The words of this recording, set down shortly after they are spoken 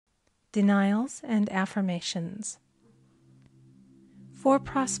Denials and Affirmations. For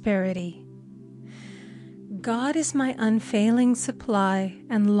prosperity. God is my unfailing supply,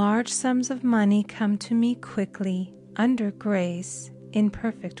 and large sums of money come to me quickly, under grace, in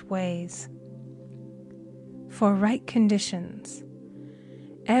perfect ways. For right conditions.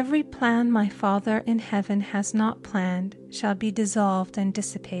 Every plan my Father in heaven has not planned shall be dissolved and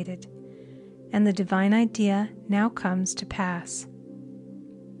dissipated, and the divine idea now comes to pass.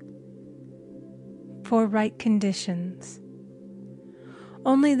 For right conditions.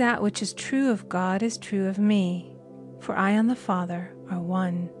 Only that which is true of God is true of me, for I and the Father are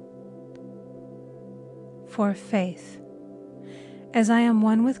one. For faith. As I am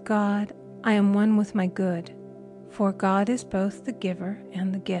one with God, I am one with my good, for God is both the giver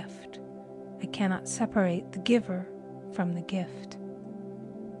and the gift. I cannot separate the giver from the gift.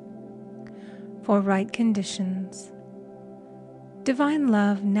 For right conditions. Divine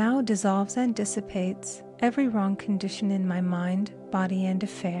love now dissolves and dissipates every wrong condition in my mind, body, and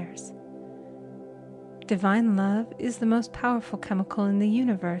affairs. Divine love is the most powerful chemical in the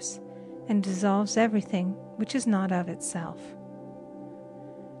universe and dissolves everything which is not of itself.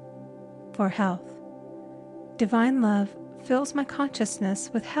 For health. Divine love fills my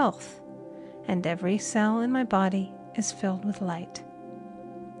consciousness with health, and every cell in my body is filled with light.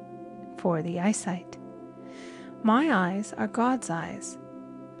 For the eyesight. My eyes are God's eyes.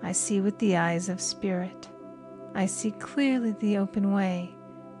 I see with the eyes of spirit. I see clearly the open way.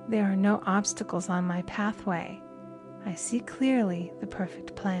 There are no obstacles on my pathway. I see clearly the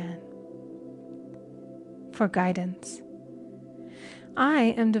perfect plan. For guidance.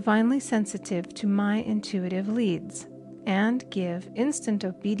 I am divinely sensitive to my intuitive leads, and give instant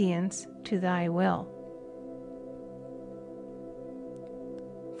obedience to thy will.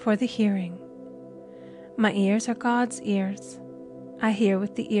 For the hearing. My ears are God's ears. I hear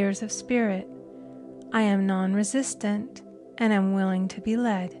with the ears of spirit. I am non-resistant and am willing to be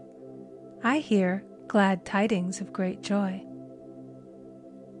led. I hear glad tidings of great joy.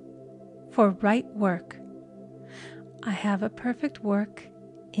 For right work. I have a perfect work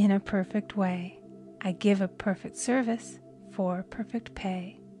in a perfect way. I give a perfect service for perfect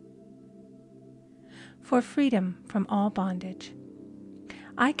pay. For freedom from all bondage.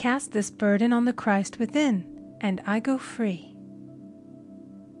 I cast this burden on the Christ within, and I go free.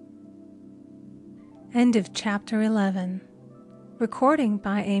 End of Chapter 11. Recording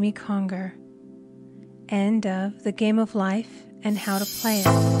by Amy Conger. End of The Game of Life and How to Play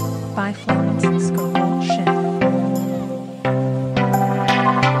It by Florence, Scovel, Shinn.